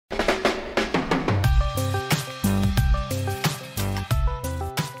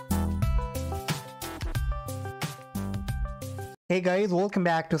Hey guys, welcome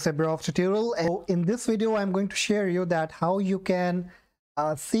back to SebRauf tutorial. And in this video, I'm going to share you that how you can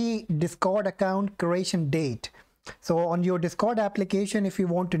see Discord account creation date. So on your Discord application, if you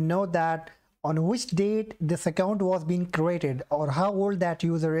want to know that on which date this account was being created or how old that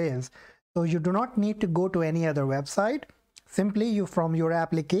user is, so you do not need to go to any other website. Simply you from your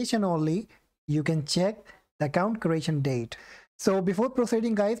application only, you can check the account creation date. So before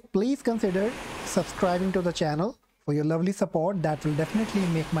proceeding guys, please consider subscribing to the channel for your lovely support. That will definitely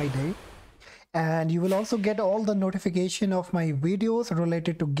make my day, and you will also get all the notification of my videos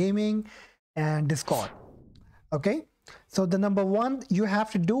related to gaming and Discord. Okay, so the number one you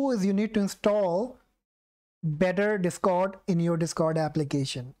have to do is you need to install Better Discord in your Discord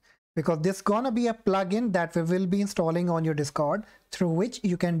application, because this gonna be a plugin that we will be installing on your Discord, through which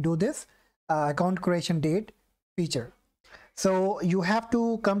you can do this account creation date feature. So you have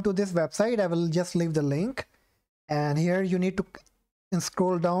to come to this website. I will just leave the link. And here you need to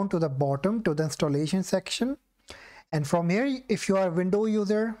scroll down to the bottom to the installation section. And from here, if you are a Windows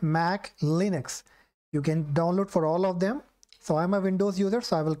user, Mac, Linux, you can download for all of them. So I'm a Windows user,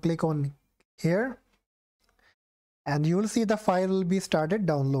 so I will click on here. And you will see the file will be started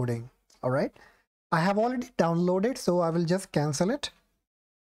downloading. All right. I have already downloaded, so I will just cancel it.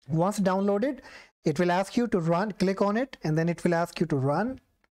 Once downloaded, it will ask you to run. Click on it, and then it will ask you to run.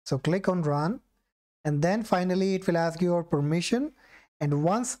 So click on run. And then finally it will ask you your permission, and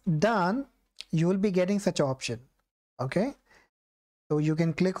once done you will be getting such option. Okay, so you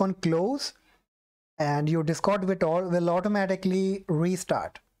can click on close and your Discord will automatically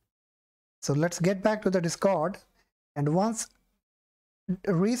restart. So let's get back to the Discord, and once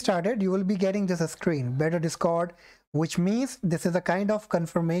restarted you will be getting this screen, Better Discord, which means this is a kind of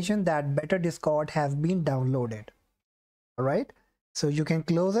confirmation that Better Discord has been downloaded. All right, so you can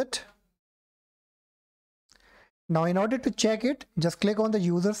close it. Now in order to check it, just click on the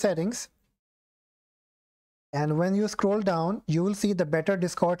user settings, and when you scroll down you will see the Better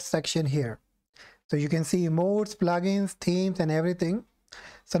Discord section here. So you can see emotes, plugins, themes and everything.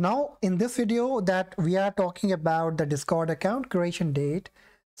 So now in this video that we are talking about the Discord account creation date,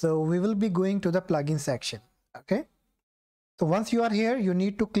 so we will be going to the plugin section. Okay, so once you are here, you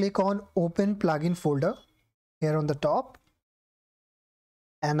need to click on open plugin folder here on the top,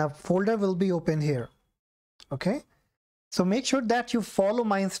 and a folder will be open here. Okay, so make sure that you follow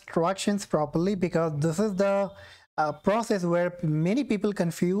my instructions properly, because this is the process where many people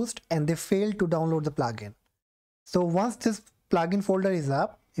confused and they fail to download the plugin. So once this plugin folder is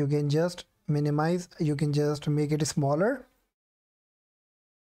up, you can just minimize, you can just make it smaller,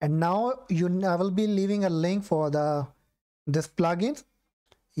 and now I will be leaving a link for this plugin.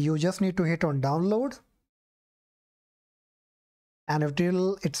 You just need to hit on download, and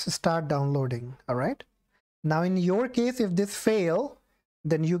until it's start downloading. All right, now in your case, if this fail,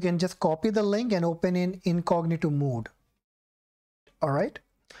 then you can just copy the link and open in incognito mode. All right,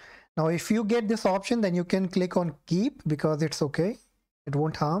 now if you get this option, then you can click on keep, because it's okay, it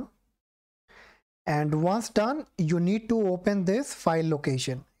won't harm. And once done, you need to open this file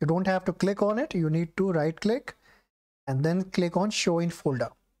location. You don't have to click on it, you need to right click and then click on show in folder.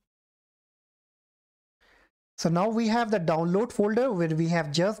 So now we have the download folder where we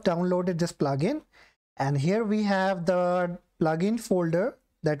have just downloaded this plugin, and here we have the plugin folder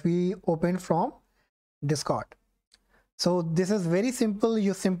that we opened from Discord. So this is very simple.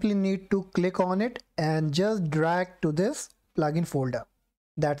 You simply need to click on it and just drag to this plugin folder.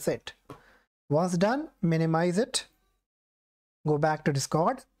 That's it. Once done, minimize it, go back to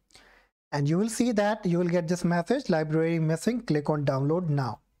Discord, and you will see that you will get this message, library missing, click on download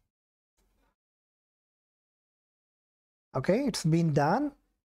now. Okay, it's been done.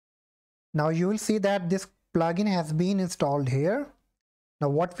 Now you will see that this plugin has been installed here. Now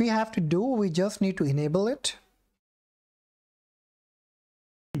what we have to do, we just need to enable it.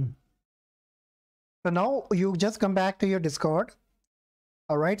 So now you just come back to your Discord.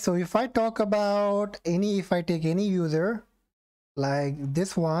 All right, so if I talk about if I take any user like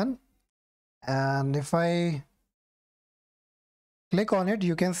this one, and if I click on it,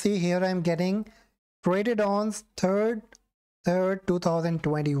 you can see here I'm getting created on 3rd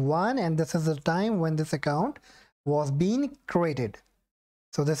 2021, and this is the time when this account was being created.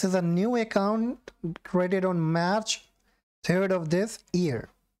 So this is a new account created on March 3rd of this year.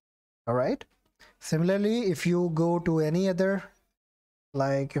 All right, similarly if you go to any other,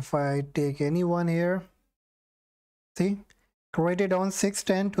 like if I take anyone here, see, created on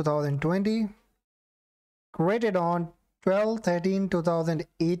 6/10/2020, created on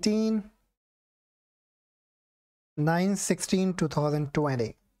 12/13/2018,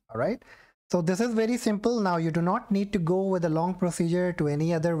 9/16/2020. All right, So this is very simple. Now you do not need to go with a long procedure to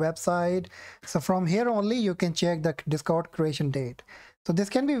any other website. So from here only you can check the Discord creation date. So this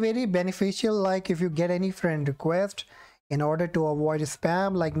can be very beneficial, like if you get any friend request, in order to avoid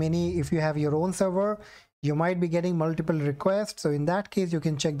spam, like if you have your own server, you might be getting multiple requests. So in that case, you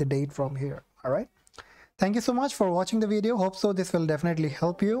can check the date from here. All right. Thank you so much for watching the video. Hope so this will definitely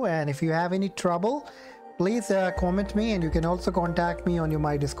help you. And if you have any trouble, please comment me, and you can also contact me on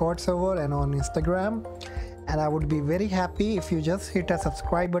my Discord server and on Instagram. And I would be very happy if you just hit a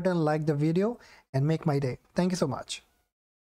subscribe button, like the video, and make my day. Thank you so much.